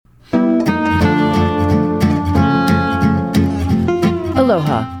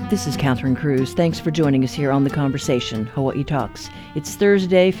Aloha, this is Catherine Cruz. Thanks for joining us here on The Conversation, Hawaii Talks. It's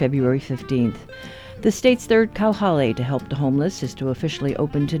Thursday, February 15th. The state's third kauhale to help the homeless is to officially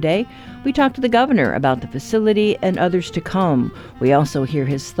open today. We talked to the governor about the facility and others to come. We also hear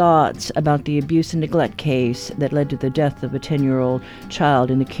his thoughts about the abuse and neglect case that led to the death of a 10-year-old child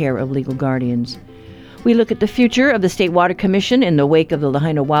in the care of legal guardians. We look at the future of the State Water Commission in the wake of the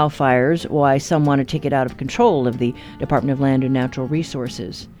Lahaina wildfires, why some want to take it out of control of the Department of Land and Natural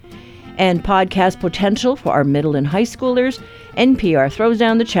Resources. And podcast potential for our middle and high schoolers, NPR throws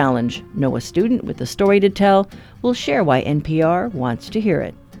down the challenge. Know a student with a story to tell? We'll share why NPR wants to hear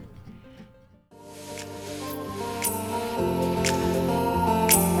it.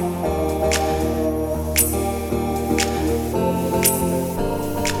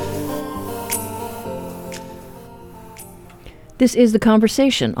 This is The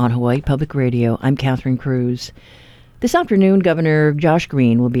Conversation on Hawaii Public Radio. I'm Catherine Cruz. This afternoon, Governor Josh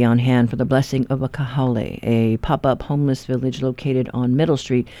Green will be on hand for the blessing of a kahaule, a pop-up homeless village located on Middle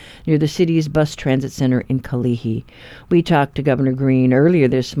Street near the city's bus transit center in Kalihi. We talked to Governor Green earlier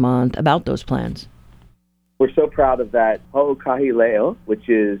this month about those plans. We're so proud of that ho'okahileo, which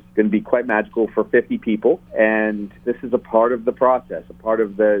is going to be quite magical for 50 people. And this is a part of the process, a part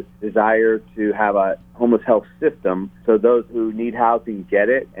of the desire to have a homeless health system. So those who need housing get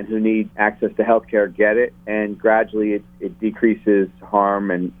it, and who need access to health care get it. And gradually it decreases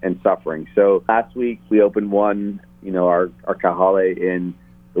harm and suffering. So last week we opened one, our kahale in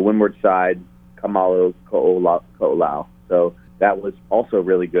the windward side, Kamalo Ko'olau. So that was also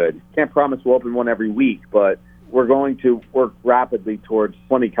really good. Can't promise we'll open one every week, but we're going to work rapidly towards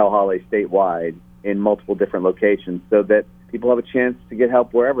 20 kauhale statewide in multiple different locations so that people have a chance to get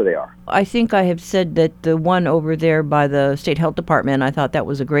help wherever they are. I think I have said that the one over there by the State Health Department, I thought that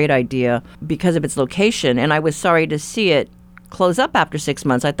was a great idea because of its location, and I was sorry to see it close up after 6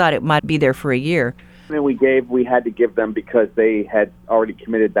 months. I thought it might be there for a year. And we had to give them because they had already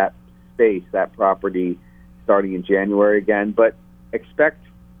committed that space, that property, starting in January again, but expect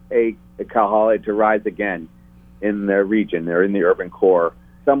a kauhale to rise again in the region. They're in the urban core,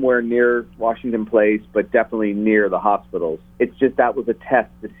 somewhere near Washington Place, but definitely near the hospitals. It's just that was a test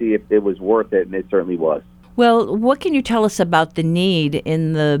to see if it was worth it, and it certainly was. Well, what can you tell us about the need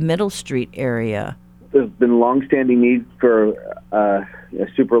in the Middle Street area? There's been longstanding needs for a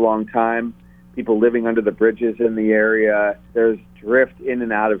super long time. People living under the bridges in the area. There's drift in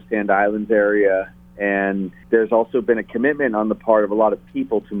and out of Sand Islands area. And there's also been a commitment on the part of a lot of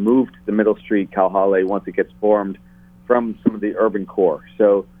people to move to the Middle Street kauhale once it gets formed from some of the urban core.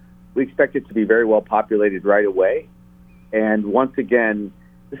 So we expect it to be very well populated right away. And once again,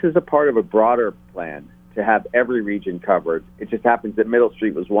 this is a part of a broader plan to have every region covered. It just happens that Middle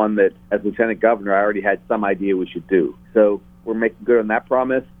Street was one that, as Lieutenant Governor, I already had some idea we should do. So we're making good on that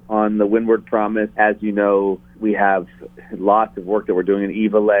promise. On the Windward promise, as you know, we have lots of work that we're doing in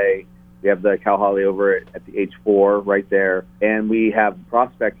Iwalei. We have the kauhale over at the H4 right there, and we have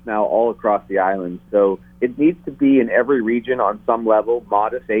prospects now all across the island. So it needs to be in every region on some level,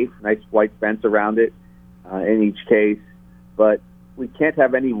 modest, safe, nice white fence around it in each case. But we can't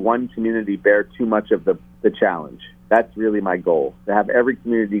have any one community bear too much of the challenge. That's really my goal, to have every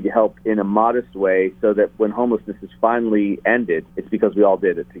community help in a modest way so that when homelessness is finally ended, it's because we all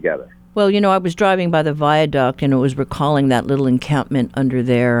did it together. Well, I was driving by the viaduct and it was recalling that little encampment under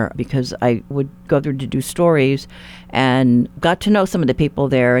there because I would go there to do stories and got to know some of the people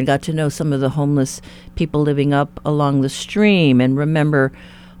there and got to know some of the homeless people living up along the stream and remember,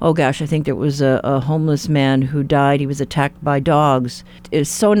 I think there was a homeless man who died. He was attacked by dogs. It's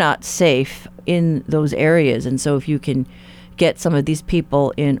so not safe in those areas. And so if you can get some of these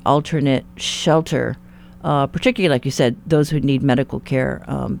people in alternate shelter, particularly, like you said, those who need medical care,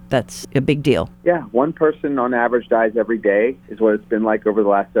 that's a big deal. Yeah, one person on average dies every day is what it's been like over the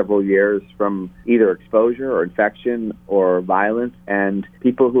last several years from either exposure or infection or violence. And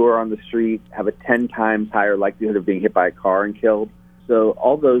people who are on the street have a 10 times higher likelihood of being hit by a car and killed. So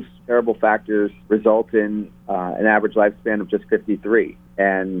all those terrible factors result in an average lifespan of just 53,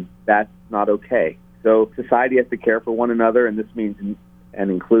 and that's not okay. So society has to care for one another, and this means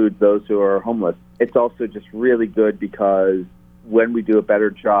and includes those who are homeless. It's also just really good because when we do a better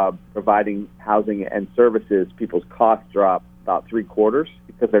job providing housing and services, people's costs drop about 3/4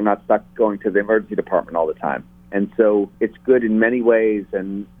 because they're not stuck going to the emergency department all the time. And so it's good in many ways,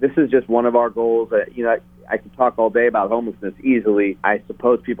 and this is just one of our goals. I could talk all day about homelessness easily. I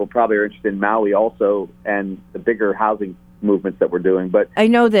suppose people probably are interested in Maui also and the bigger housing movements that we're doing. But I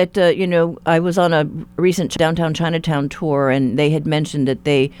know that, I was on a recent downtown Chinatown tour, and they had mentioned that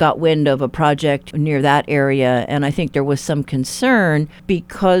they got wind of a project near that area, and I think there was some concern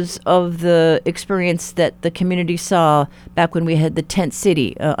because of the experience that the community saw back when we had the tent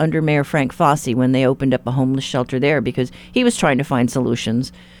city under Mayor Frank Fossey, when they opened up a homeless shelter there, because he was trying to find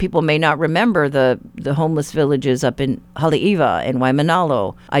solutions. People may not remember the homeless villages up in Haleiwa and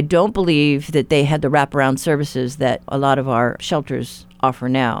Waimanalo. I don't believe that they had the wraparound services that a lot of our shelters offer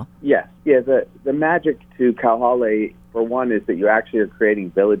now. Yes. Yeah, the magic to Kauhale, for one, is that you actually are creating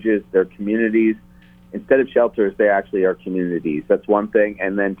villages. They're communities. Instead of shelters, they actually are communities. That's one thing.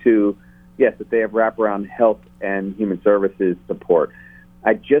 And then two, yes, that they have wraparound health and human services support.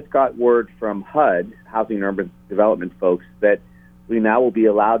 I just got word from HUD, Housing and Urban Development folks, that we now will be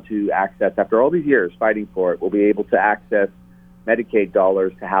allowed to access, after all these years fighting for it, we'll be able to access Medicaid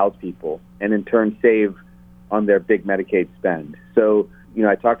dollars to house people and in turn save on their big Medicaid spend. So,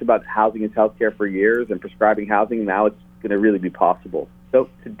 I talked about housing as healthcare for years and prescribing housing, and now it's going to really be possible. So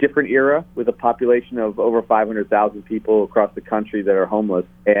it's a different era with a population of over 500,000 people across the country that are homeless.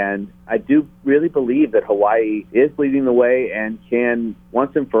 And I do really believe that Hawaii is leading the way and can,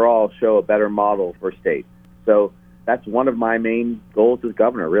 once and for all, show a better model for states. So that's one of my main goals as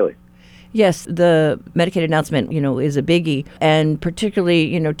governor, really. Yes, the Medicaid announcement, is a biggie. And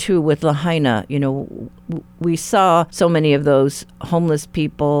particularly, too, with Lahaina, we saw so many of those homeless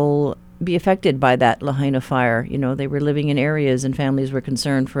people be affected by that Lahaina fire. They were living in areas and families were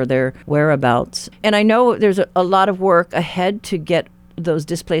concerned for their whereabouts. And I know there's a lot of work ahead to get those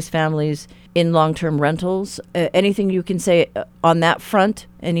displaced families in long-term rentals. Anything you can say on that front?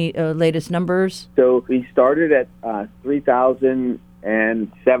 Any latest numbers? So we started at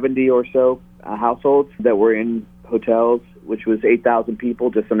 3,070 or so households that were in hotels, which was 8,000 people,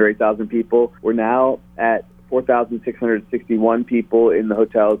 just under 8,000 people. We're now at 4,661 people in the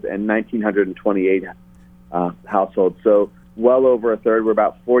hotels and 1,928 households. So well over a third. We're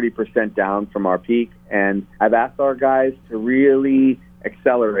about 40% down from our peak. And I've asked our guys to really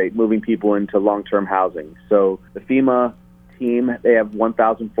accelerate moving people into long-term housing. So the FEMA team, they have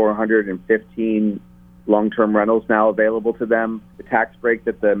 1,415 long-term rentals now available to them. The tax break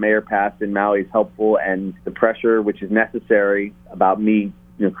that the mayor passed in Maui is helpful, and the pressure, which is necessary about me,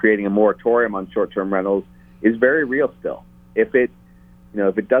 creating a moratorium on short-term rentals, is very real still. If it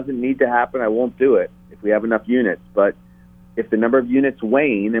doesn't need to happen, I won't do it if we have enough units. But if the number of units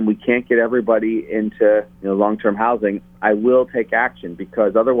wane and we can't get everybody into long-term housing, I will take action,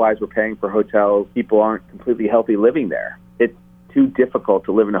 because otherwise we're paying for hotels. People aren't completely healthy living there. It's too difficult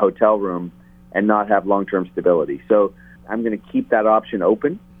to live in a hotel room and not have long-term stability. So I'm going to keep that option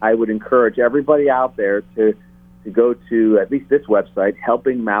open. I would encourage everybody out there to go to at least this website,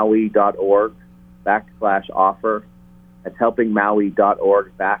 helpingmaui.org/offer. That's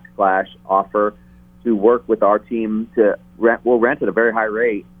helpingmaui.org/offer to work with our team to rent. We'll rent at a very high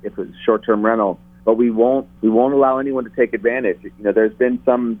rate if it's a short-term rental, but we won't allow anyone to take advantage. There's been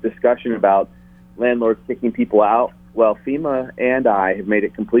some discussion about landlords kicking people out. Well, FEMA and I have made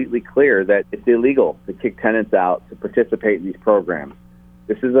it completely clear that it's illegal to kick tenants out to participate in these programs.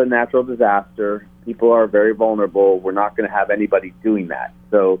 This is a natural disaster. People are very vulnerable. We're not going to have anybody doing that.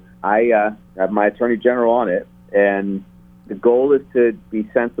 So I have my attorney general on it, and the goal is to be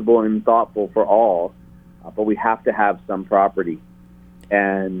sensible and thoughtful for all, but we have to have some property.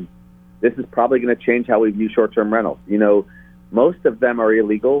 And this is probably going to change how we view short-term rentals. Most of them are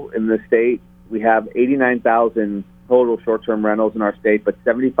illegal in the state. We have 89,000 total short-term rentals in our state, but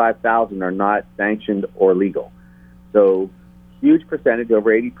 75,000 are not sanctioned or legal. So huge percentage,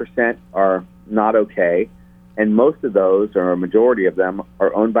 over 80%, are not okay. And most of those, or a majority of them,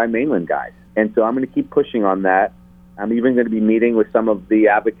 are owned by mainland guys. And so I'm going to keep pushing on that. I'm even going to be meeting with some of the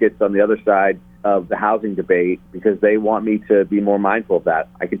advocates on the other side of the housing debate, because they want me to be more mindful of that.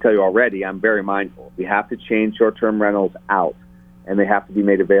 I can tell you already, I'm very mindful. We have to change short-term rentals out, and they have to be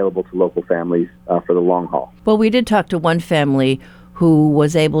made available to local families for the long haul. Well, we did talk to one family who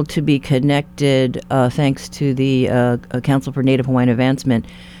was able to be connected thanks to the Council for Native Hawaiian Advancement.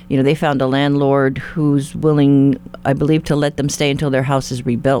 They found a landlord who's willing, I believe, to let them stay until their house is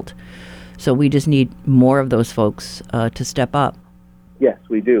rebuilt. So we just need more of those folks to step up. Yes,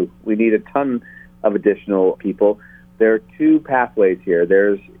 we do. We need a ton of additional people. There are two pathways here.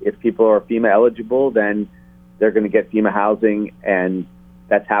 If people are FEMA eligible, then they're going to get FEMA housing, and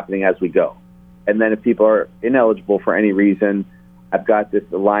that's happening as we go. And then if people are ineligible for any reason, I've got this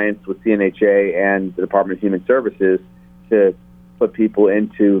alliance with CNHA and the Department of Human Services to put people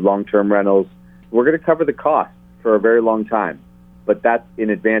into long-term rentals. We're going to cover the cost for a very long time, but that's in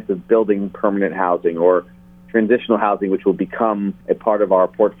advance of building permanent housing or transitional housing, which will become a part of our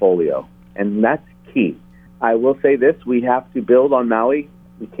portfolio. And that's key. I will say this, we have to build on Maui.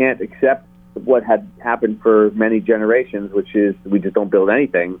 We can't accept what had happened for many generations, which is we just don't build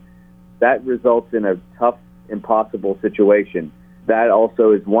anything. That results in a tough, impossible situation. That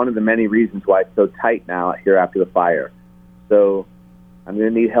also is one of the many reasons why it's so tight now here after the fire. So I'm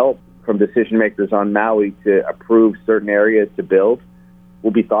going to need help from decision makers on Maui to approve certain areas to build.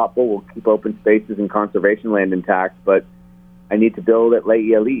 We'll be thoughtful. We'll keep open spaces and conservation land intact, but I need to build at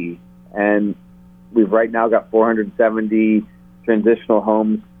La'iali'i. And we've right now got 470 transitional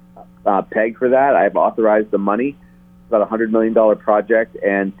homes pegged for that. I've authorized the money. It's about a $100 million project,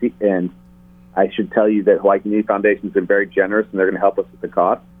 and I should tell you that Hawaii Community Foundation has been very generous, and they're going to help us with the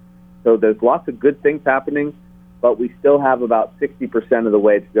cost. So there's lots of good things happening, but we still have about 60% of the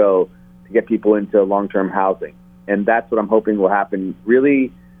way to go to get people into long-term housing. And that's what I'm hoping will happen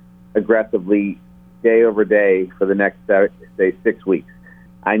really aggressively day over day for the next, say, 6 weeks.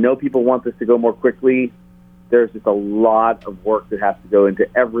 I know people want this to go more quickly. There's just a lot of work that has to go into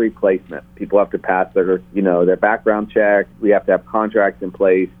every placement. People have to pass their background check. We have to have contracts in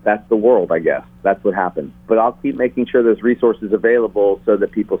place. That's the world, I guess. That's what happens. But I'll keep making sure there's resources available so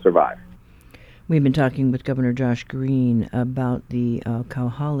that people survive. We've been talking with Governor Josh Green about the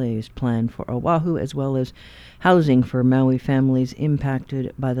Kauhale's plan for Oahu, as well as housing for Maui families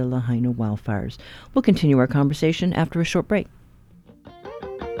impacted by the Lahaina wildfires. We'll continue our conversation after a short break.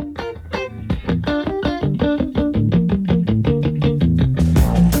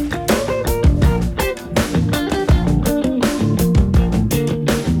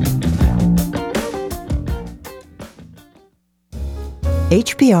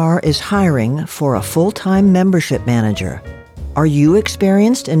 HPR is hiring for a full-time membership manager. Are you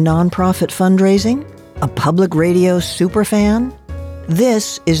experienced in nonprofit fundraising? A public radio superfan?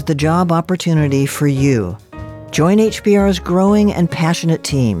 This is the job opportunity for you. Join HPR's growing and passionate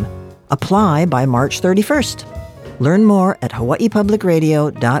team. Apply by March 31st. Learn more at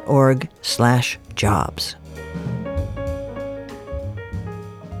hawaiipublicradio.org/jobs.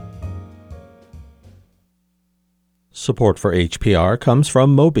 Support for HPR comes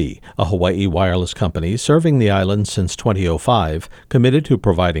from Mobi, a Hawaii wireless company serving the island since 2005, committed to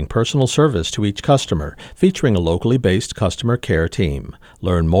providing personal service to each customer, featuring a locally based customer care team.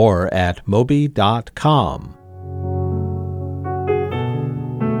 Learn more at mobi.com.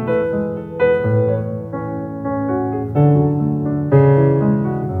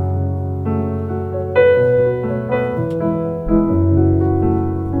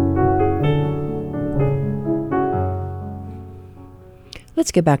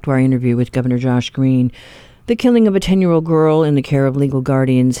 Let's get back to our interview with Governor Josh Green. The killing of a 10-year-old girl in the care of legal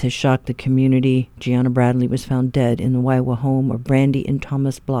guardians has shocked the community. Gianna Bradley was found dead in the Waiwa home of Brandy and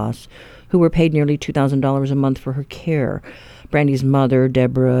Thomas Bloss, who were paid nearly $2,000 a month for her care. Brandy's mother,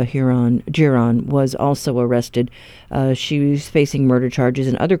 Deborah Giron, was also arrested. She was facing murder charges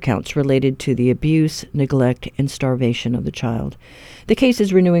and other counts related to the abuse, neglect, and starvation of the child. The case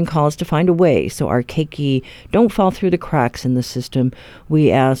is renewing calls to find a way so our keiki don't fall through the cracks in the system.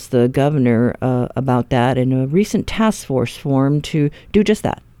 We asked the governor about that, and a recent task force formed to do just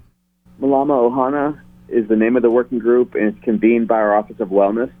that. Malama Ohana is the name of the working group, and it's convened by our Office of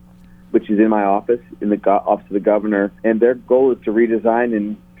Wellness, which is in my office, in the Office of the Governor. And their goal is to redesign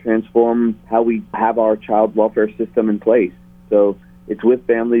and transform how we have our child welfare system in place. So it's with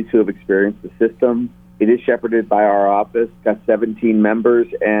families who have experienced the system. It is shepherded by our office, got 17 members,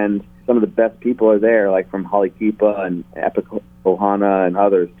 and some of the best people are there, like from Halekipa and Epic Ohana and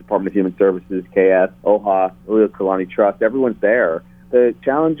others, Department of Human Services, KS, OHA, Kalani Trust, everyone's there. The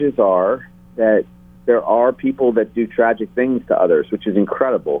challenges are that there are people that do tragic things to others, which is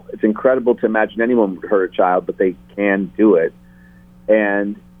incredible. It's incredible to imagine anyone would hurt a child, but they can do it.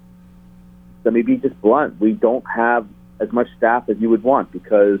 And let me be just blunt. We don't have as much staff as you would want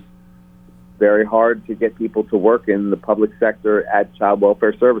because it's very hard to get people to work in the public sector at child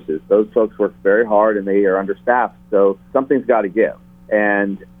welfare services. Those folks work very hard and they are understaffed, so something's got to give.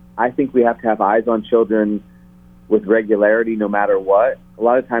 And I think we have to have eyes on children with regularity no matter what. A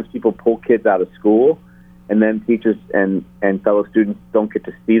lot of times people pull kids out of school, and then teachers and fellow students don't get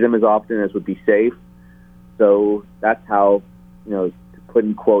to see them as often as would be safe. So that's how, to put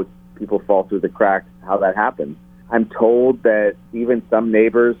in quotes, people fall through the cracks, how that happens. I'm told that even some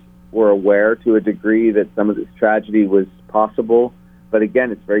neighbors were aware to a degree that some of this tragedy was possible. But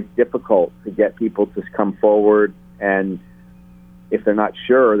again, it's very difficult to get people to come forward, and if they're not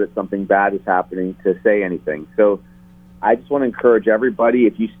sure that something bad is happening, to say anything. So I just want to encourage everybody,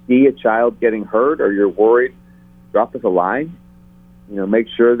 if you see a child getting hurt or you're worried, drop us a line. make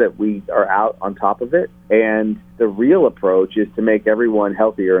sure that we are out on top of it. And the real approach is to make everyone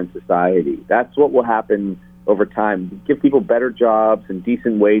healthier in society. That's what will happen over time. Give people better jobs and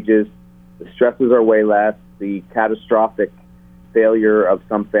decent wages. The stresses are way less. The catastrophic failure of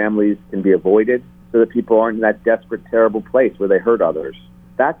some families can be avoided so that people aren't in that desperate, terrible place where they hurt others.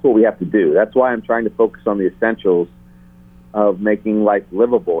 That's what we have to do. That's why I'm trying to focus on the essentials of making life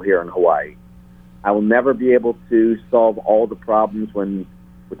livable here in Hawaii. I will never be able to solve all the problems when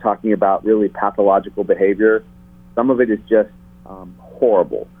we're talking about really pathological behavior. Some of it is just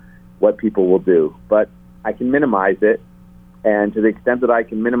horrible, what people will do. But I can minimize it, and to the extent that I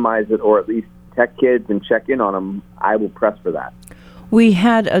can minimize it or at least protect kids and check in on them, I will press for that. We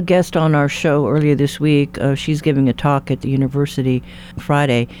had a guest on our show earlier this week. She's giving a talk at the university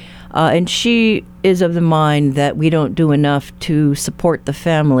Friday, and she is of the mind that we don't do enough to support the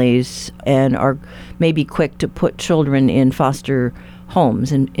families and are maybe quick to put children in foster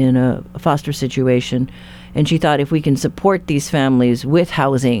homes, in a foster situation. And she thought if we can support these families with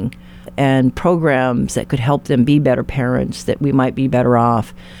housing and programs that could help them be better parents, that we might be better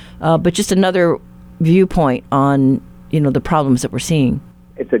off. But just another viewpoint on the problems that we're seeing.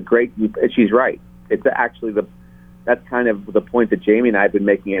 It's a great, she's right. It's actually that's kind of the point that Jamie and I have been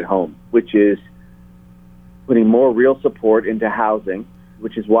making at home, which is putting more real support into housing,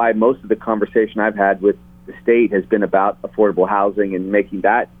 which is why most of the conversation I've had with the state has been about affordable housing and making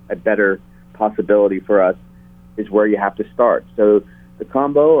that a better possibility for us is where you have to start. So the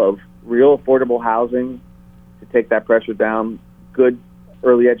combo of real affordable housing to take that pressure down, good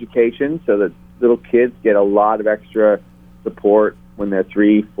early education so that little kids get a lot of extra support when they're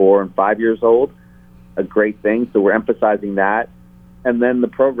 3, 4, and 5 years old, a great thing. So we're emphasizing that. And then the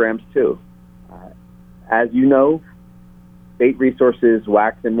programs, too. As you know, state resources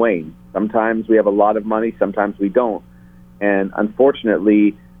wax and wane. Sometimes we have a lot of money, sometimes we don't. And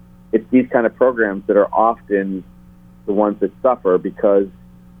unfortunately, it's these kind of programs that are often the ones that suffer because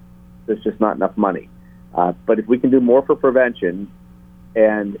there's just not enough money. But if we can do more for prevention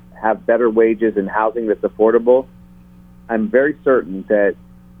and have better wages and housing that's affordable, I'm very certain that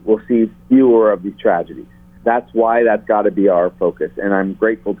we'll see fewer of these tragedies. That's why that's got to be our focus, and I'm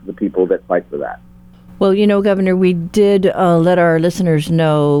grateful to the people that fight for that. Well, Governor, we did let our listeners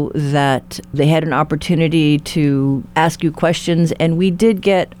know that they had an opportunity to ask you questions, and we did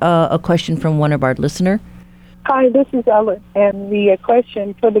get a question from one of our listeners. Hi, this is Ellen, and the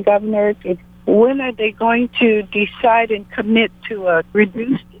question for the governor is, when are they going to decide and commit to a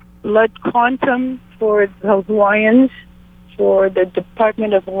reduced blood quantum for the Hawaiians, for the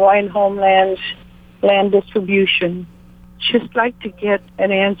Department of Hawaiian Homeland's land distribution? Just like to get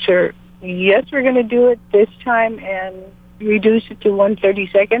an answer. Yes, we're going to do it this time and reduce it to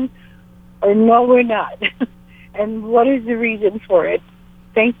 1/32, or no, we're not. And what is the reason for it?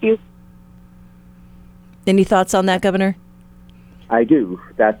 Thank you. Any thoughts on that, Governor? I do.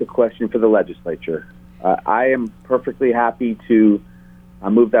 That's a question for the legislature. I am perfectly happy to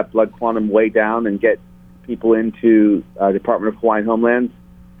move that blood quantum way down and get people into Department of Hawaiian Homelands.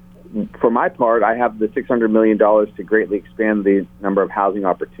 For my part, I have the $600 million to greatly expand the number of housing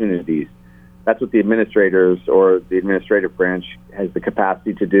opportunities. That's what the administrators or the administrative branch has the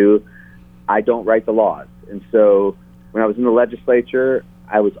capacity to do. I don't write the laws. And so when I was in the legislature,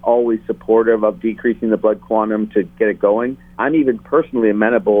 I was always supportive of decreasing the blood quantum to get it going. I'm even personally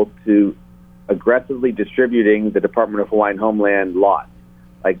amenable to aggressively distributing the Department of Hawaiian Homeland lots,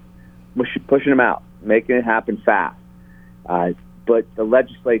 like pushing them out, making it happen fast. But the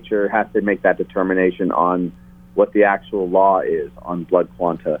legislature has to make that determination on what the actual law is on blood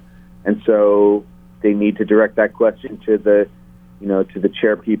quanta. And so they need to direct that question to the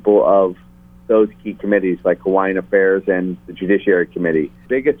chair people of those key committees like Hawaiian Affairs and the Judiciary Committee.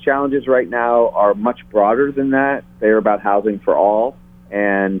 Biggest challenges right now are much broader than that. They're about housing for all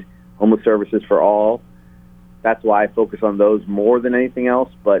and homeless services for all. That's why I focus on those more than anything else.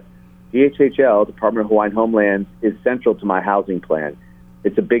 But DHHL, Department of Hawaiian Homelands, is central to my housing plan.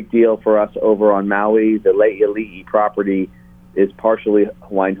 It's a big deal for us over on Maui. The Le'iali'i property is partially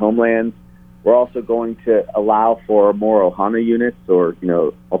Hawaiian Homelands. We're also going to allow for more ohana units or,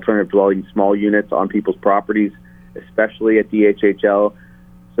 alternative dwelling small units on people's properties, especially at DHHL,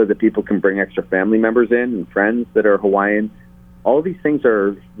 so that people can bring extra family members in and friends that are Hawaiian. All of these things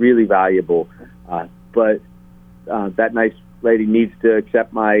are really valuable, but that nice lady needs to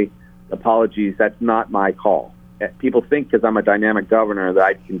accept my apologies. That's not my call. People think because I'm a dynamic governor that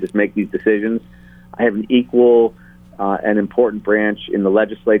I can just make these decisions. I have an equal and important branch in the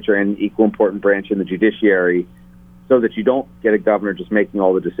legislature and an equal important branch in the judiciary so that you don't get a governor just making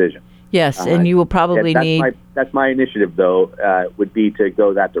all the decisions. Yes, and you will probably that's my initiative, though, would be to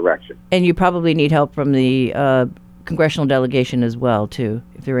go that direction. And you probably need help from the congressional delegation as well, too,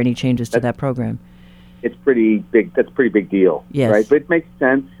 if there are any changes to that program. It's pretty big. That's a pretty big deal, yes. Right? But it makes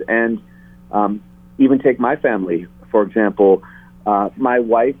sense. And even take my family, for example. My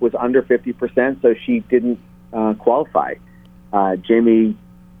wife was under 50%, so she didn't qualify. Jamie,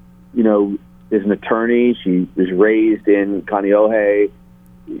 is an attorney. She was raised in Kaneohe.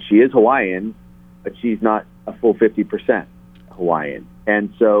 She is Hawaiian, but she's not a full 50% Hawaiian.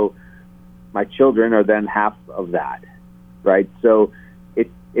 And so my children are then half of that, right? So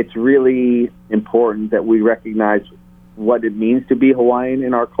it's really important that we recognize what it means to be Hawaiian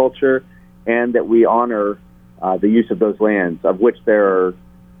in our culture and that we honor the use of those lands, of which there are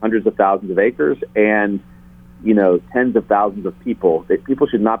hundreds of thousands of acres and, tens of thousands of people. That people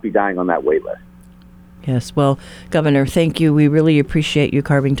should not be dying on that wait list. Yes. Well, Governor, thank you. We really appreciate you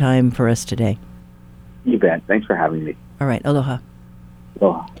carving time for us today. You bet. Thanks for having me. All right. Aloha.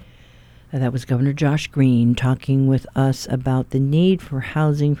 Aloha. That was Governor Josh Green talking with us about the need for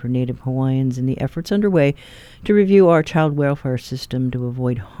housing for Native Hawaiians and the efforts underway to review our child welfare system to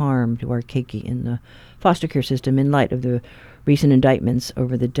avoid harm to our keiki in the foster care system in light of the recent indictments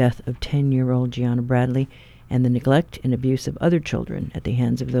over the death of 10-year-old Gianna Bradley and the neglect and abuse of other children at the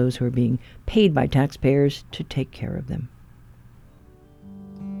hands of those who are being paid by taxpayers to take care of them.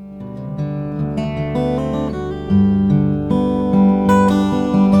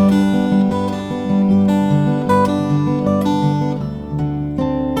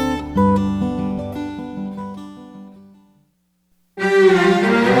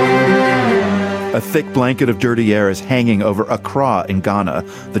 A thick blanket of dirty air is hanging over Accra in Ghana.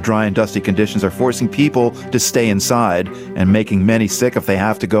 The dry and dusty conditions are forcing people to stay inside and making many sick if they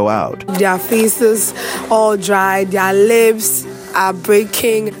have to go out. Their faces all dry, their lips are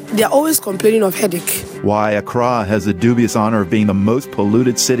breaking. They're always complaining of headache. Why Accra has the dubious honor of being the most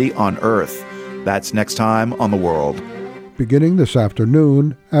polluted city on Earth. That's next time on The World. Beginning this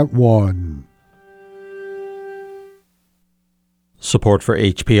afternoon at 1. Support for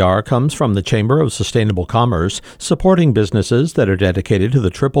HPR comes from the Chamber of Sustainable Commerce, supporting businesses that are dedicated to the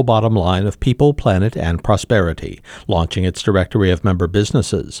triple bottom line of people, planet, and prosperity, launching its directory of member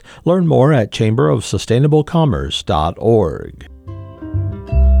businesses. Learn more at chamberofsustainablecommerce.org.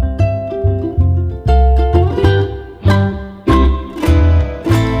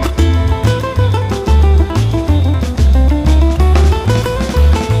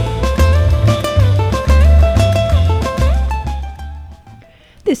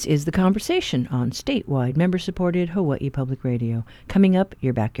 This is The Conversation on statewide, member-supported Hawaii Public Radio. Coming up,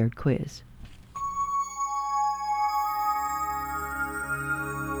 your backyard quiz.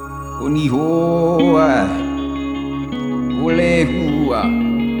 Onihoa, olehua,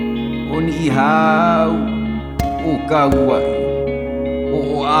 onihau, okauai,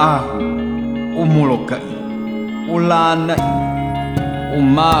 oahu, omolokai, olanai,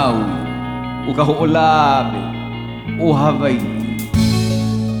 omaui, okaho'olabe, ohawaii.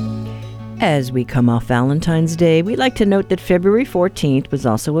 As we come off Valentine's Day, we'd like to note that February 14th was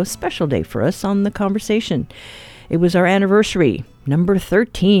also a special day for us on The Conversation. It was our anniversary, number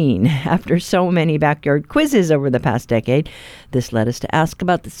 13. After so many backyard quizzes over the past decade, this led us to ask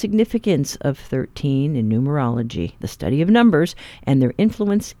about the significance of 13 in numerology, the study of numbers, and their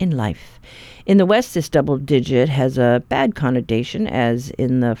influence in life. In the West, this double digit has a bad connotation, as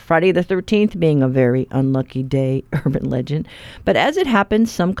in the Friday the 13th being a very unlucky day urban legend. But as it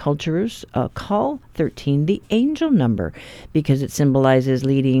happens, some cultures call 13 the angel number because it symbolizes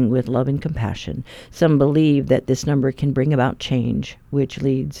leading with love and compassion. Some believe that this number can bring about change, which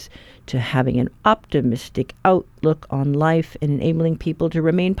leads to having an optimistic outlook on life and enabling people to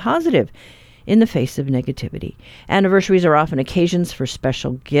remain positive in the face of negativity. Anniversaries are often occasions for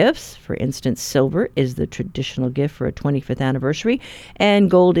special gifts. For instance, silver is the traditional gift for a 25th anniversary,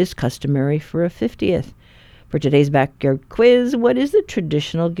 and gold is customary for a 50th. For today's backyard quiz, what is the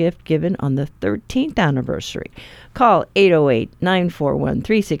traditional gift given on the 13th anniversary? Call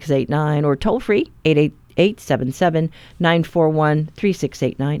 808-941-3689 or toll free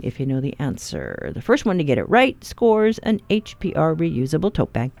 877-941-3689 if you know the answer. The first one to get it right scores an HPR reusable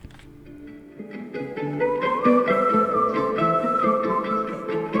tote bag.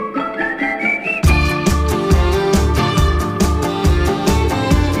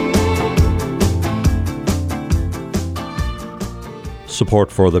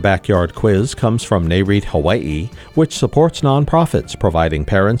 Support for the Backyard Quiz comes from NAREIT Hawaii, which supports nonprofits providing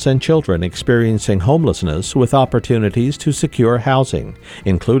parents and children experiencing homelessness with opportunities to secure housing,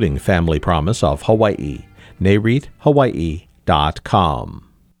 including Family Promise of Hawaii. NAREITHawaii.com.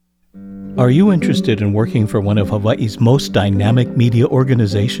 Are you interested in working for one of Hawaii's most dynamic media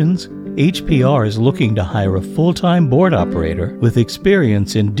organizations? HPR is looking to hire a full-time board operator with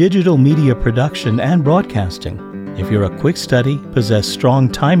experience in digital media production and broadcasting. If you're a quick study, possess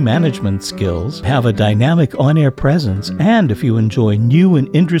strong time management skills, have a dynamic on-air presence, and if you enjoy new and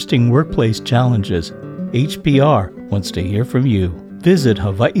interesting workplace challenges, HPR wants to hear from you. Visit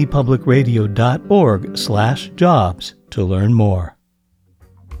hawaiipublicradio.org/jobs to learn more.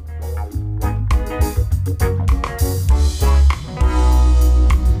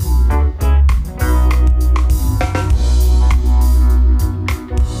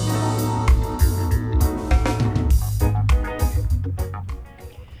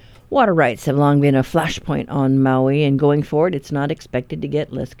 Water rights have long been a flashpoint on Maui, and going forward, it's not expected to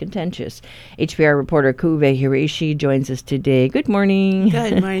get less contentious. HPR reporter Kuve Hirashi joins us today. Good morning.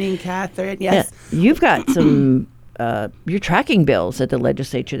 Good morning, Catherine. Yes. Yeah, you've got some you're tracking bills at the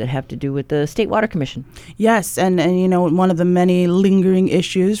legislature that have to do with the State Water Commission. Yes, and you know, one of the many lingering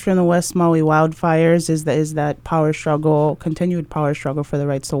issues from the West Maui wildfires is that power struggle, continued power struggle for the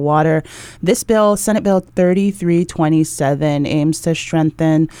rights to water. This bill, Senate Bill 3327, aims to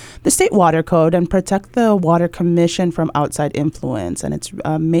strengthen the state water code and protect the Water Commission from outside influence, and it's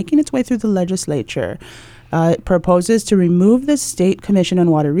making its way through the legislature. It proposes to remove the State Commission on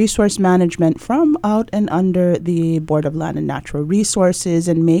Water Resource Management from out and under the Board of Land and Natural Resources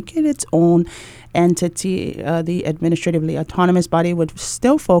and make it its own entity. The administratively autonomous body would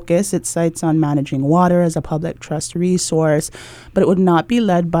still focus its sights on managing water as a public trust resource, but it would not be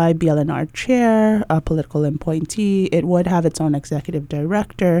led by BLNR chair, a political appointee. It would have its own executive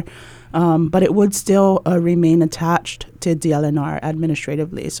director, but it would still remain attached to DLNR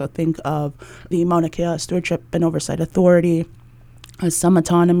administratively. So think of the Mauna Kea Stewardship and Oversight Authority as some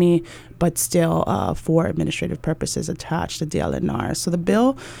autonomy, but still for administrative purposes attached to DLNR. So the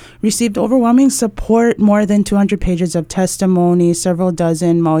bill received overwhelming support, more than 200 pages of testimony. Several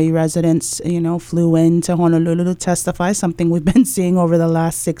dozen Maui residents, flew in to Honolulu to testify, something we've been seeing over the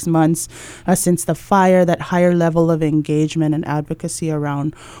last 6 months since the fire, that higher level of engagement and advocacy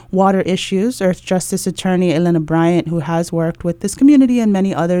around water issues. Earth Justice Attorney Elena Bryant, who has worked with this community and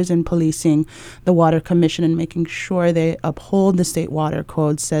many others in policing the Water Commission and making sure they uphold the state water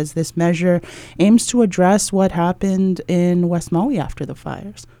code, says this measure aims to address what happened in West Maui after the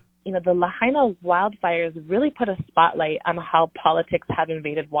fires. The Lahaina wildfires really put a spotlight on how politics have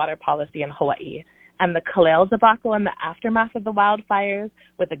invaded water policy in Hawaii. And the Kaleo debacle in the aftermath of the wildfires,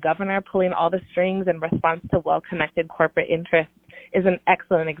 with the governor pulling all the strings in response to well-connected corporate interests, is an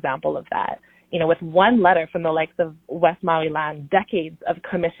excellent example of that. With one letter from the likes of West Maui Land, decades of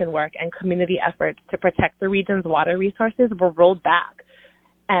commission work and community efforts to protect the region's water resources were rolled back.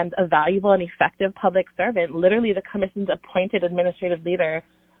 And a valuable and effective public servant, literally the commission's appointed administrative leader,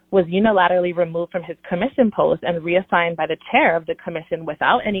 was unilaterally removed from his commission post and reassigned by the chair of the commission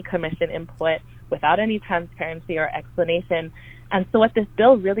without any commission input, without any transparency or explanation. And so what this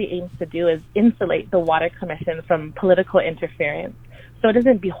bill really aims to do is insulate the Water Commission from political interference, so it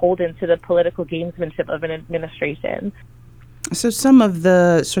isn't beholden to the political gamesmanship of an administration. So some of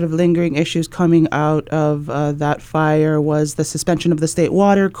the sort of lingering issues coming out of that fire was the suspension of the state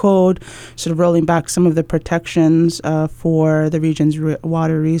water code, sort of rolling back some of the protections for the region's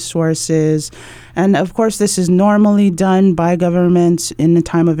water resources. And of course, this is normally done by governments in a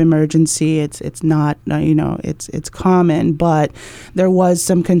time of emergency. It's not, it's common, but there was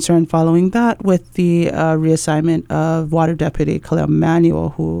some concern following that with the reassignment of Water Deputy Kaleo Manuel,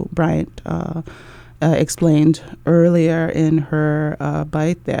 who Bryant explained earlier in her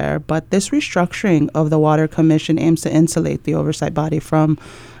bite there. But this restructuring of the Water Commission aims to insulate the oversight body from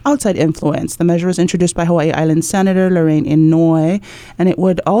outside influence. The measure was introduced by Hawaii Island Senator Lorraine Inouye, and it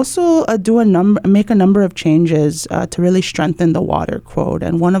would also make a number of changes to really strengthen the water code.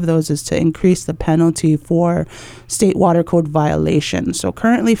 And one of those is to increase the penalty for state water code violations. So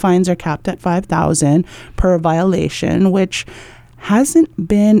currently fines are capped at $5,000 per violation, which hasn't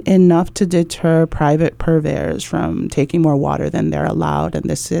been enough to deter private purveyors from taking more water than they're allowed. And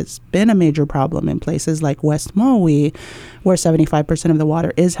this has been a major problem in places like West Maui, where 75% of the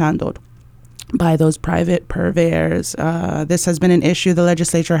water is handled by those private purveyors. This has been an issue the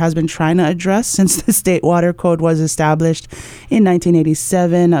legislature has been trying to address since the state water code was established in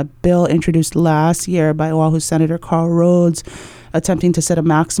 1987. A bill introduced last year by Oahu Senator Carl Rhodes, attempting to set a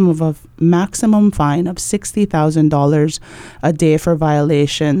maximum fine of $60,000 a day for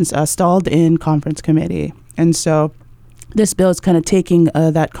violations, stalled in conference committee. And so this bill is kind of taking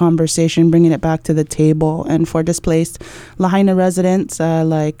that conversation, bringing it back to the table. And for displaced Lahaina residents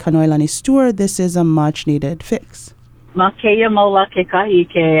like Kanoilani Stewart, this is a much-needed fix. Ma keia maula ke kahi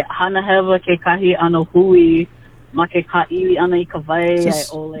ke hana hewa ke kahi ano hui ma ke ka'iwi ana I ka vai ai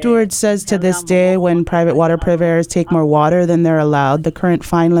ole. Stewart says to this day, when private water purveyors take more water than they're allowed, the current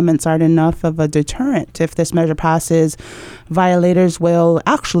fine limits aren't enough of a deterrent. If this measure passes, violators will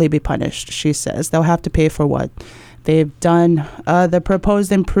actually be punished, she says. They'll have to pay for what they've done. The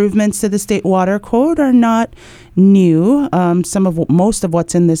proposed improvements to the state water code are not new. Most of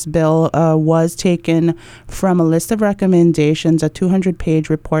what's in this bill was taken from a list of recommendations, a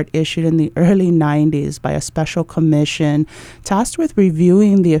 200-page report issued in the early 90s by a special commission tasked with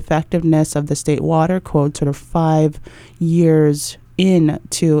reviewing the effectiveness of the state water code sort of 5 years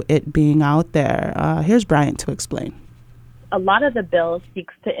into it being out there. Here's Bryant to explain. A lot of the bill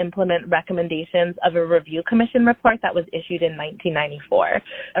seeks to implement recommendations of a review commission report that was issued in 1994.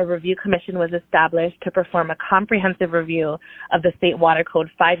 A review commission was established to perform a comprehensive review of the state water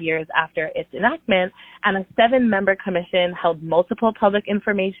code 5 years after its enactment, and a 7-member commission held multiple public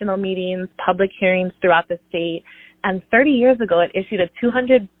informational meetings, public hearings throughout the state, and 30 years ago it issued a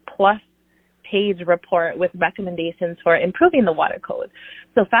 200-plus page report with recommendations for improving the water code.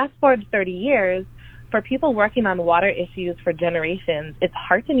 So fast forward 30 years, for people working on water issues for generations, it's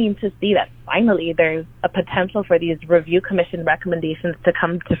heartening to see that finally there's a potential for these review commission recommendations to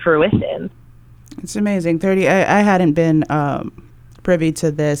come to fruition. It's amazing. I hadn't been privy to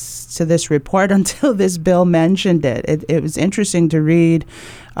this report until this bill mentioned it. It was interesting to read.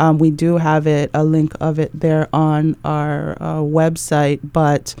 We do have a link of it there on our website.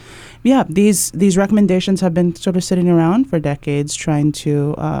 But yeah, these recommendations have been sort of sitting around for decades, trying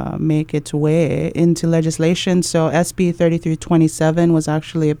to make its way into legislation. So SB 3327 was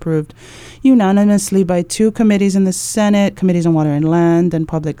actually approved unanimously by 2 committees in the Senate, Committees on Water and Land and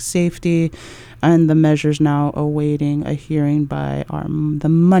Public Safety. And the measure's now awaiting a hearing by the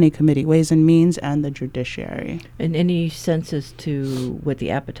Money Committee, Ways and Means, and the Judiciary. And any sense as to what the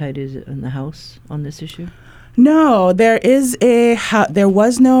appetite is in the House on this issue? No, there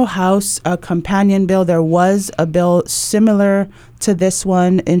was no House companion bill. There was a bill similar to this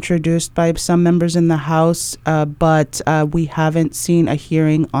one introduced by some members in the House, but we haven't seen a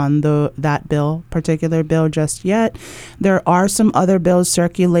hearing on that particular bill just yet. There are some other bills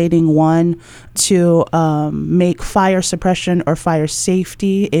circulating, one to make fire suppression or fire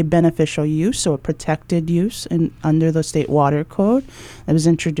safety a beneficial use, so a protected use under the state water code. That was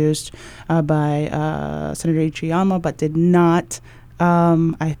introduced by Senator Ichiyama, but did not.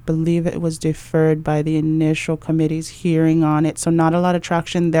 I believe it was deferred by the initial committee's hearing on it, so not a lot of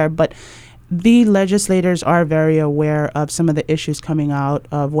traction there. But the legislators are very aware of some of the issues coming out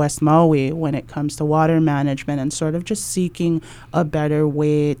of West Maui when it comes to water management and sort of just seeking a better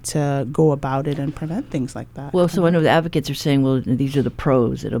way to go about it and prevent things like that. Well, so I know the advocates are saying, well, these are the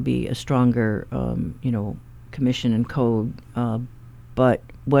pros. It'll be a stronger, commission and code, but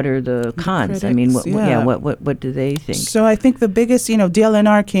what are the cons? Critics, I mean, what do they think? So I think the biggest,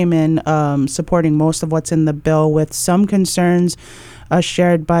 DLNR came in supporting most of what's in the bill, with some concerns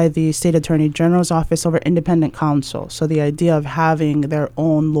shared by the State Attorney General's office over independent counsel. So the idea of having their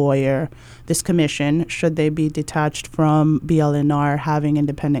own lawyer, this commission, should they be detached from BLNR, having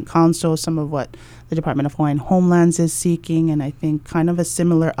independent counsel, some of what the Department of Hawaiian Homelands is seeking, and I think kind of a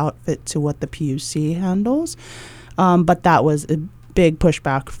similar outfit to what the PUC handles. But that was a big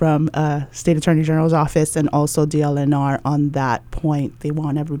pushback from State Attorney General's office and also DLNR on that point. They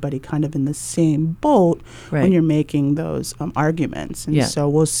want everybody kind of in the same boat when you're making those arguments. And so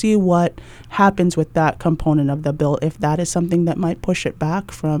we'll see what happens with that component of the bill, if that is something that might push it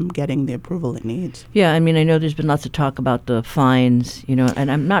back from getting the approval it needs. Yeah, I mean, I know there's been lots of talk about the fines, and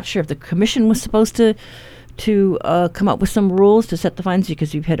I'm not sure if the commission was supposed to come up with some rules to set the fines,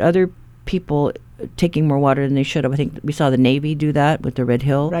 because you've had other people taking more water than they should have. I think we saw the Navy do that with the Red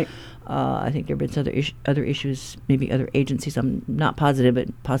Hill. Right. I think there have been some other issues, maybe other agencies. I'm not positive, but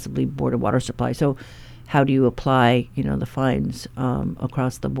possibly Board of Water Supply. So how do you apply, the fines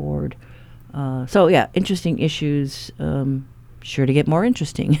across the board? Interesting issues. Sure to get more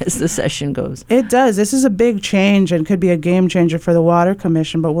interesting as the session goes. It does. This is a big change and could be a game changer for the Water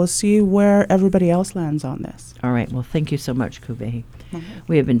Commission, but we'll see where everybody else lands on this. All right. Well, thank you so much, Kuvehi.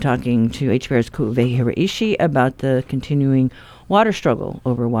 We have been talking to HPR's Kuvehi Hiraishi about the continuing water struggle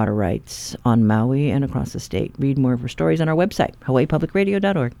over water rights on Maui and across the state. Read more of her stories on our website,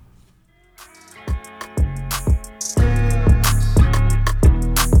 hawaiipublicradio.org.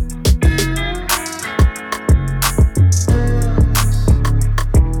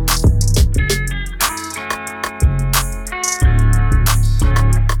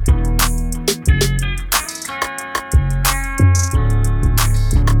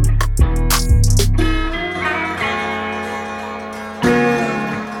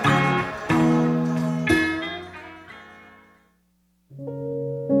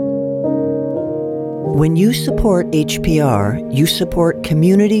 When you support HPR, you support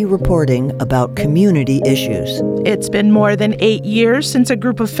community reporting about community issues. It's been more than 8 years since a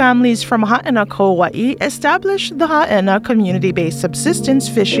group of families from Ha'anak, Hawaii established the Ha'anak Community-Based Subsistence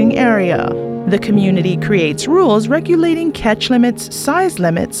Fishing Area. The community creates rules regulating catch limits, size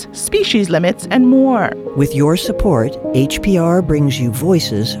limits, species limits, and more. With your support, HPR brings you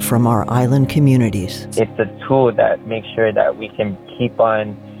voices from our island communities. It's a tool that makes sure that we can keep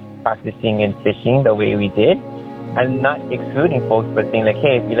on practicing and fishing the way we did, and not excluding folks, but saying like,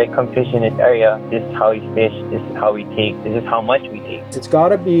 hey, if you like come fish in this area, this is how we fish, this is how we take, this is how much we take. It's got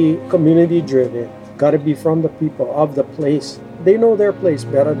to be community driven, got to be from the people of the place. They know their place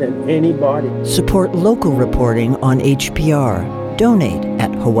better than anybody. Support local reporting on HPR. Donate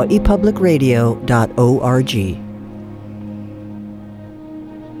at hawaiipublicradio.org.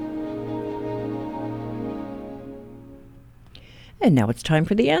 And now it's time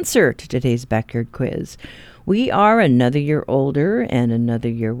for the answer to today's backyard quiz. We are another year older and another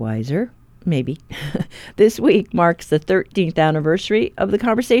year wiser. Maybe. This week marks the 13th anniversary of the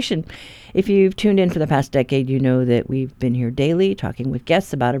conversation. If you've tuned in for the past decade, you know that we've been here daily talking with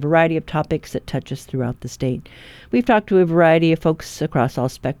guests about a variety of topics that touch us throughout the state. We've talked to a variety of folks across all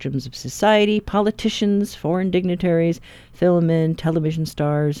spectrums of society, politicians, foreign dignitaries, film and television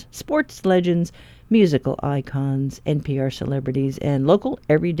stars, sports legends, musical icons, NPR celebrities, and local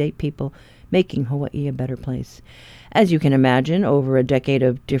everyday people making Hawaii a better place. As you can imagine, over a decade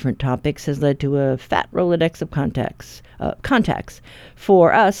of different topics has led to a fat Rolodex of contacts.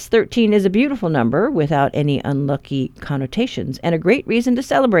 For us, 13 is a beautiful number without any unlucky connotations and a great reason to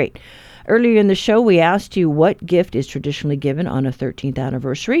celebrate. Earlier in the show, we asked you what gift is traditionally given on a 13th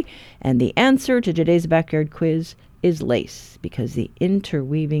anniversary, and the answer to today's backyard quiz is lace, because the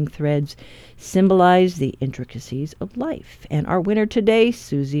interweaving threads symbolize the intricacies of life. And our winner today,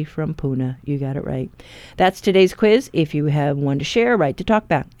 Susie from Puna. You got it right. That's today's quiz. If you have one to share, write to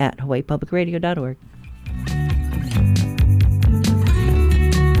talkback at hawaiipublicradio.org.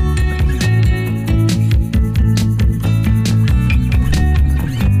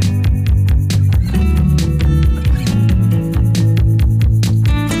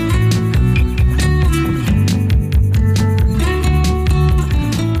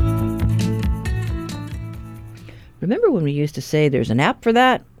 Remember when we used to say there's an app for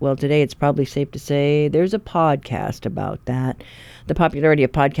that? Well, today it's probably safe to say there's a podcast about that. The popularity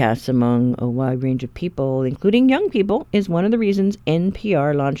of podcasts among a wide range of people, including young people, is one of the reasons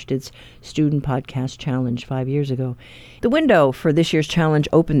NPR launched its Student Podcast Challenge 5 years ago. The window for this year's challenge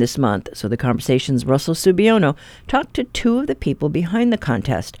opened this month, so the Conversation's Russell Subiono talked to two of the people behind the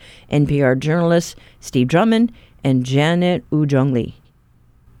contest, NPR journalists Steve Drummond and Janet Ujong Lee.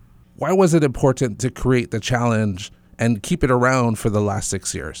 Why was it important to create the challenge and keep it around for the last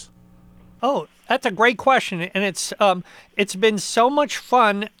 6 years? Oh, that's a great question. And it's been so much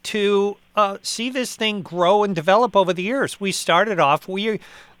fun to see this thing grow and develop over the years. We started off, we are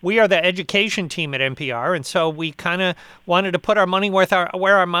the education team at NPR, and so we kind of wanted to put our money where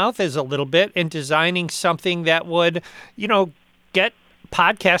our mouth is a little bit in designing something that would, get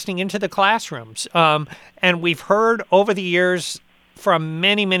podcasting into the classrooms. And we've heard over the years from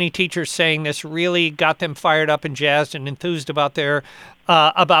many, many teachers saying this really got them fired up and jazzed and enthused about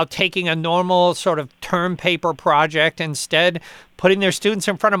about taking a normal sort of term paper project, instead putting their students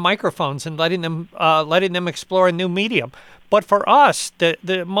in front of microphones and letting them explore a new medium. But for us,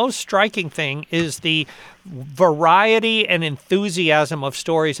 the most striking thing is the variety and enthusiasm of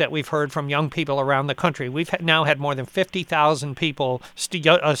stories that we've heard from young people around the country. We've now had more than 50,000 people,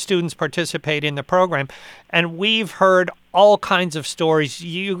 students participate in the program, and we've heard all kinds of stories.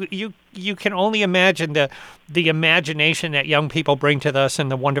 You can only imagine the imagination that young people bring to us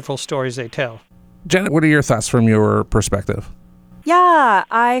and the wonderful stories they tell. Janet, what are your thoughts from your perspective? Yeah,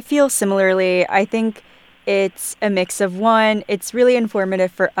 I feel similarly. I think it's a mix of one. It's really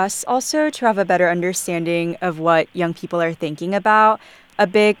informative for us also to have a better understanding of what young people are thinking about. A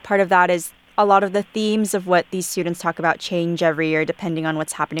big part of that is a lot of the themes of what these students talk about change every year depending on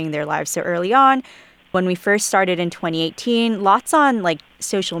what's happening in their lives. So early on, when we first started in 2018, lots on like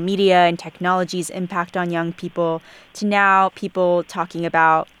social media and technology's impact on young people, to now people talking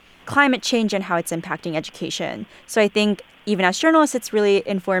about climate change and how it's impacting education. So I think even as journalists, it's really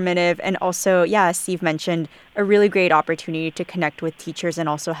informative, and also, as Steve mentioned, a really great opportunity to connect with teachers and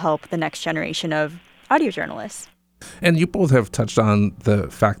also help the next generation of audio journalists. And you both have touched on the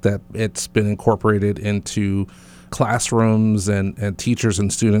fact that it's been incorporated into classrooms and teachers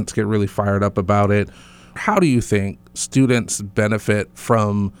and students get really fired up about it. How do you think students benefit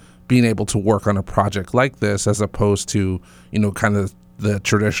from being able to work on a project like this as opposed to, kind of the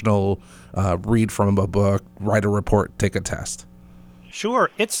traditional read from a book, write a report, take a test?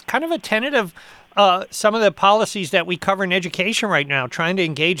 Sure. It's kind of a tenet of some of the policies that we cover in education right now, trying to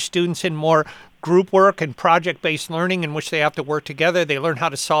engage students in more group work and project-based learning in which they have to work together. They learn how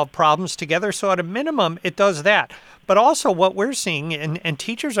to solve problems together. So at a minimum, it does that. But also what we're seeing, and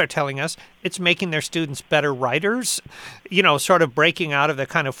teachers are telling us, it's making their students better writers, sort of breaking out of the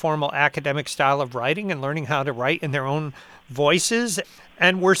kind of formal academic style of writing and learning how to write in their own voices.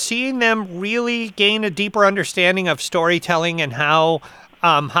 And we're seeing them really gain a deeper understanding of storytelling and how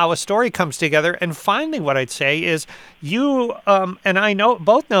a story comes together. And finally, what I'd say is you and I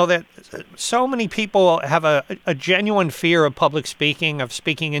both know that so many people have a genuine fear of public speaking, of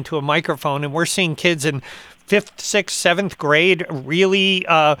speaking into a microphone. And we're seeing kids in 5th, 6th, 7th grade really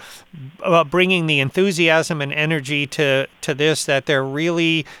bringing the enthusiasm and energy to this, that they're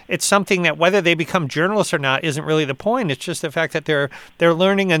really, it's something that whether they become journalists or not isn't really the point. It's just the fact that they're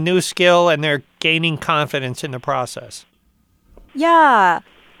learning a new skill and they're gaining confidence in the process. Yeah,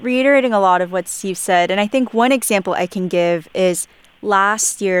 reiterating a lot of what Steve said. And I think one example I can give is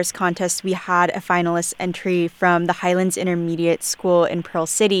last year's contest, we had a finalist entry from the Highlands Intermediate School in Pearl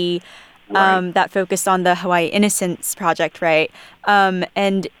City that focused on the Hawaii Innocence Project, right?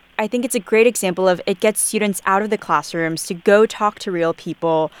 And I think it's a great example of it gets students out of the classrooms to go talk to real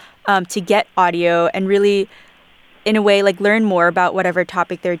people, to get audio and really, in a way, like learn more about whatever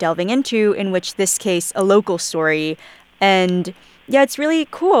topic they're delving into, in which this case, a local story. And yeah, it's really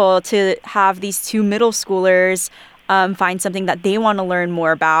cool to have these two middle schoolers find something that they want to learn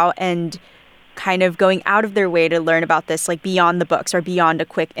more about and kind of going out of their way to learn about this, like beyond the books or beyond a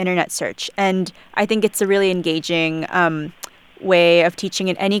quick internet search. And I think it's a really engaging way of teaching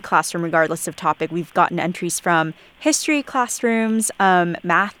in any classroom, regardless of topic. We've gotten entries from history classrooms,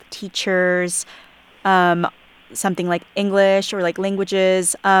 math teachers, something like English or like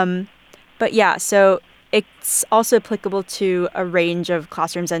languages. But yeah, so it's also applicable to a range of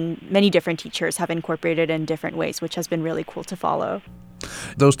classrooms, and many different teachers have incorporated in different ways, which has been really cool to follow.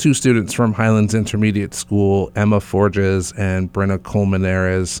 Those two students from Highlands Intermediate School, Emma Forges and Brenna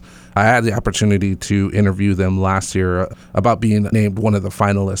Colmenares, I had the opportunity to interview them last year about being named one of the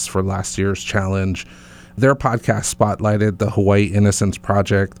finalists for last year's challenge. Their podcast spotlighted the Hawaii Innocence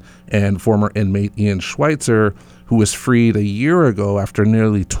Project and former inmate Ian Schweitzer, who was freed a year ago after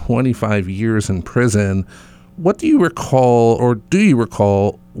nearly 25 years in prison. What do you recall, or do you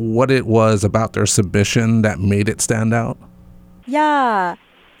recall, what it was about their submission that made it stand out? Yeah,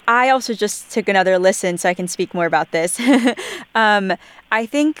 I also just took another listen so I can speak more about this. I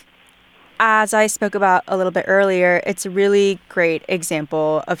think, as I spoke about a little bit earlier, it's a really great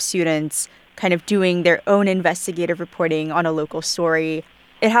example of students kind of doing their own investigative reporting on a local story.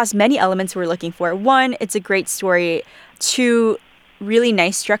 It has many elements we're looking for. One, it's a great story. Two, really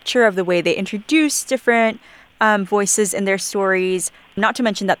nice structure of the way they introduce different voices in their stories. Not to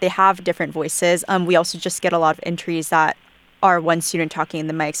mention that they have different voices. We also just get a lot of entries that are one student talking in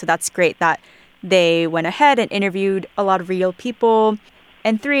the mic. So that's great that they went ahead and interviewed a lot of real people.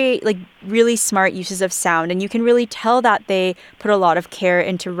 And three, like really smart uses of sound. And you can really tell that they put a lot of care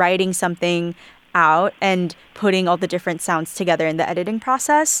into writing something out and putting all the different sounds together in the editing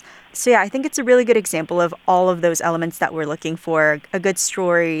process. So yeah, I think it's a really good example of all of those elements that we're looking for: a good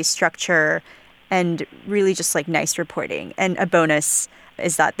story, structure, and really just like nice reporting. And a bonus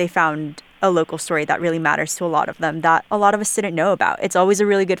is that they found a local story that really matters to a lot of them that a lot of us didn't know about. It's always a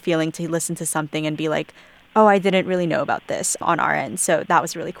really good feeling to listen to something and be like, oh, I didn't really know about this on our end. So that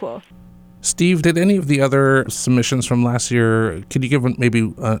was really cool. Steve, did any of the other submissions from last year, could you give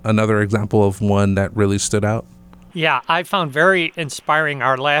maybe another example of one that really stood out? Yeah, I found very inspiring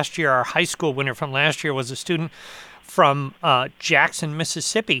our high school winner from last year was a student from Jackson,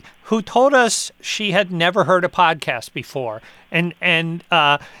 Mississippi, who told us she had never heard a podcast before. And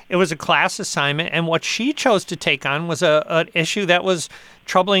it was a class assignment. And what she chose to take on was an issue that was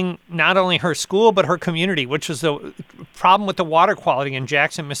troubling not only her school, but her community, which was the problem with the water quality in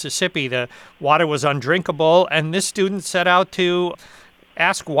Jackson, Mississippi. The water was undrinkable. And this student set out to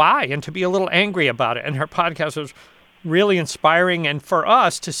ask why and to be a little angry about it. And her podcast was really inspiring. And for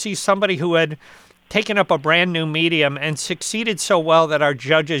us to see somebody who had taken up a brand new medium and succeeded so well that our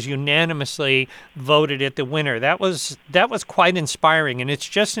judges unanimously voted it the winner. That was quite inspiring. And it's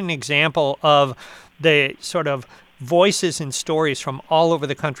just an example of the sort of voices and stories from all over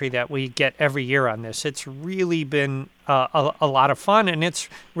the country that we get every year on this. It's really been a lot of fun, and it's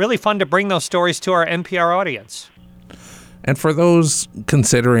really fun to bring those stories to our NPR audience. And for those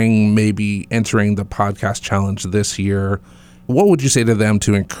considering maybe entering the podcast challenge this year, what would you say to them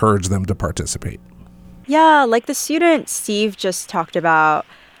to encourage them to participate? Yeah, like the student Steve just talked about,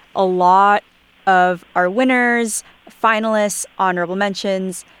 a lot of our winners, finalists, honorable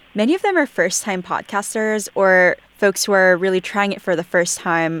mentions, many of them are first-time podcasters or folks who are really trying it for the first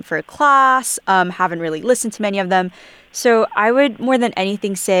time for a class, haven't really listened to many of them. So I would more than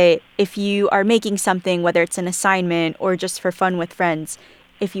anything say if you are making something, whether it's an assignment or just for fun with friends,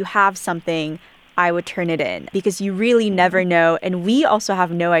 if you have something, I would turn it in because you really never know. And we also have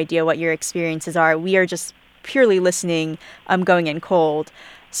no idea what your experiences are. We are just purely listening, going in cold.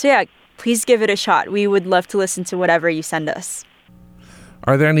 So yeah, please give it a shot. We would love to listen to whatever you send us.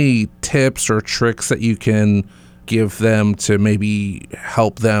 Are there any tips or tricks that you can give them to maybe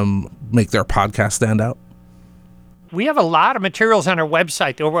help them make their podcast stand out? We have a lot of materials on our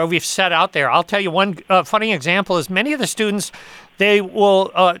website where we've set out there. I'll tell you one funny example is many of the students, they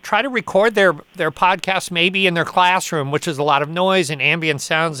will try to record their podcast maybe in their classroom, which is a lot of noise and ambient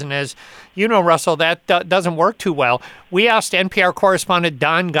sounds. And as you know, Russell, that doesn't work too well. We asked NPR correspondent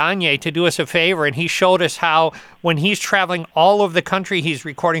Don Gagne to do us a favor, and he showed us how when he's traveling all over the country, he's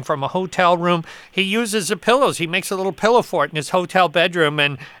recording from a hotel room. He uses the pillows. He makes a little pillow fort in his hotel bedroom,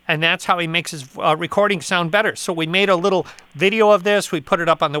 and that's how he makes his recording sound better. So we made a little video of this. We put it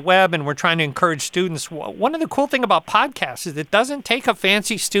up on the web, and we're trying to encourage students. One of the cool things about podcasts is it doesn't take a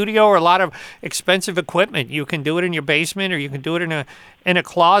fancy studio or a lot of expensive equipment. You can do it in your basement, or you can do it in a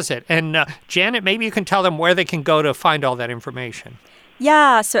closet. And Janet, maybe you can tell them where they can go to find all that information.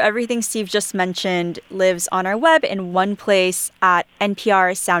 Yeah, so everything Steve just mentioned lives on our web in one place at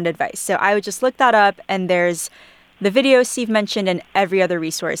NPR Sound Advice. So I would just look that up, and there's the video Steve mentioned and every other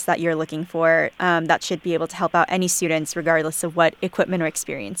resource that you're looking for that should be able to help out any students regardless of what equipment or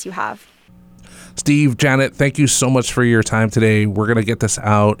experience you have. Steve, Janet, thank you so much for your time today. We're going to get this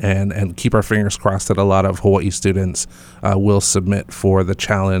out and keep our fingers crossed that a lot of Hawaii students will submit for the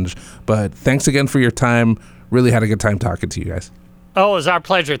challenge. But thanks again for your time. Really had a good time talking to you guys. Oh, it was our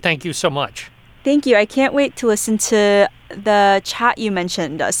pleasure. Thank you so much. Thank you. I can't wait to listen to the chat you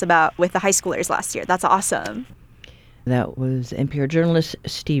mentioned us about with the high schoolers last year. That's awesome. That was NPR journalist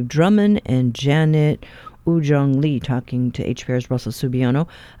Steve Drummond and Janet Ujong Lee talking to HPR's Russell Subiano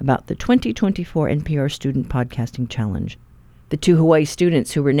about the 2024 NPR Student Podcasting Challenge. The two Hawaii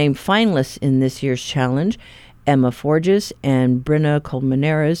students who were named finalists in this year's challenge, Emma Forges and Brenna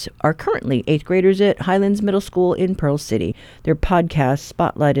Colmenares, are currently 8th graders at Highlands Middle School in Pearl City. Their podcast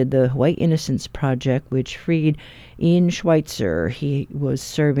spotlighted the Hawaii Innocence Project, which freed Ian Schweitzer. He was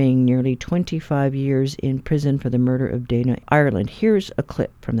serving nearly 25 years in prison for the murder of Dana Ireland. Here's a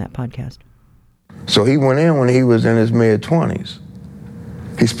clip from that podcast. So he went in when he was in his mid-20s.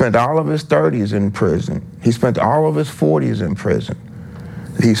 He spent all of his 30s in prison. He spent all of his 40s in prison.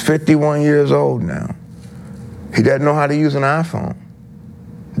 He's 51 years old now. He doesn't know how to use an iPhone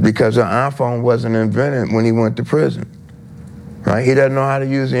because the iPhone wasn't invented when he went to prison, right? He doesn't know how to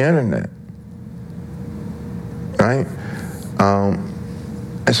use the internet, right?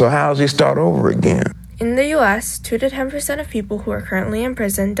 And so how does he start over again? In the U.S., 2 to 10% of people who are currently in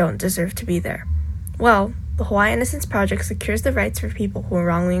prison don't deserve to be there. Well, the Hawaii Innocence Project secures the rights for people who are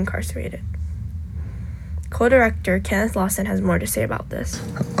wrongly incarcerated. Co-director Kenneth Lawson has more to say about this.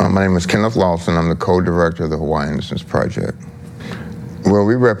 My name is Kenneth Lawson. I'm the co-director of the Hawaii Innocence Project. Well,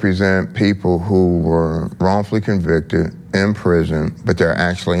 we represent people who were wrongfully convicted in prison, but they're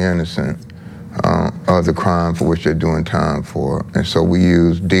actually innocent of the crime for which they're doing time for. And so we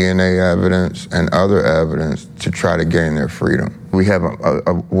use DNA evidence and other evidence to try to gain their freedom. We have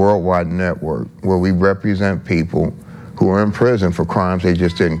a worldwide network where we represent people who are in prison for crimes they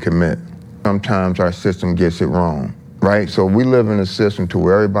just didn't commit. Sometimes our system gets it wrong, right? So we live in a system to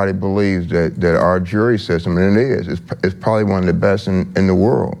where everybody believes that our jury system, and it is, it's probably one of the best in the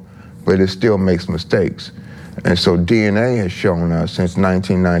world, but it still makes mistakes. And so DNA has shown us since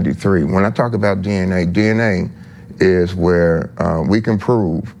 1993. When I talk about DNA is where we can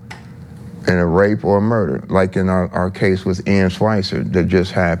prove in a rape or a murder, like in our case with Ian Schweitzer that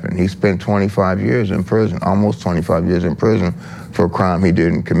just happened. He spent 25 years in prison, almost 25 years in prison for a crime he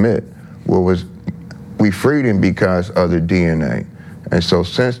didn't commit. We freed him because of the DNA. And so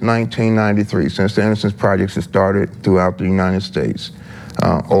since 1993, since the Innocence Project has started throughout the United States,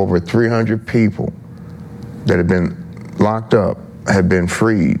 over 300 people that have been locked up have been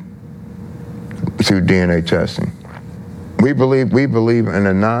freed through DNA testing. We believe in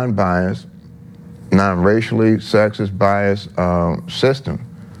a non-biased, non-racially sexist biased system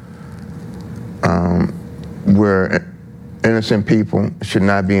where innocent people should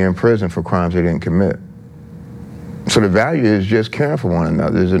not be in prison for crimes they didn't commit. So the value is just caring for one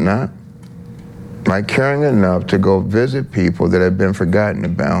another, is it not? Like caring enough to go visit people that have been forgotten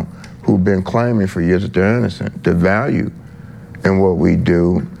about, who've been claiming for years that they're innocent. The value in what we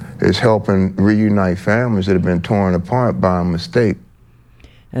do is helping reunite families that have been torn apart by a mistake.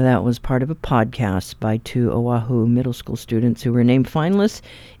 And that was part of a podcast by two Oahu middle school students who were named finalists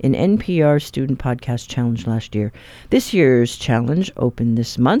in NPR Student Podcast Challenge last year. This year's challenge opened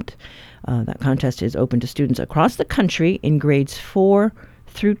this month. That contest is open to students across the country in grades 4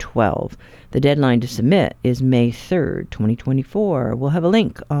 through 12. The deadline to submit is May 3rd, 2024. We'll have a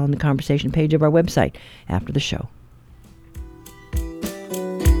link on the conversation page of our website after the show.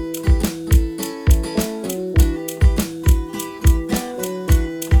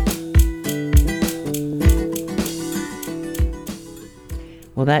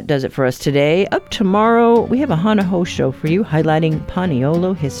 Well, that does it for us today. Up tomorrow, we have a Hanaho show for you highlighting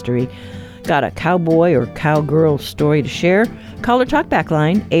Paniolo history. Got a cowboy or cowgirl story to share? Call or talkback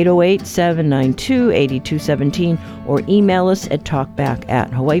line 808-792-8217 or email us at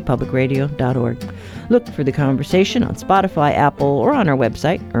talkback@hawaiipublicradio.org. Look for the conversation on Spotify, Apple, or on our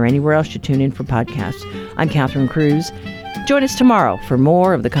website or anywhere else you tune in for podcasts. I'm Catherine Cruz. Join us tomorrow for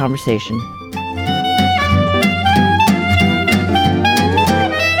more of the conversation.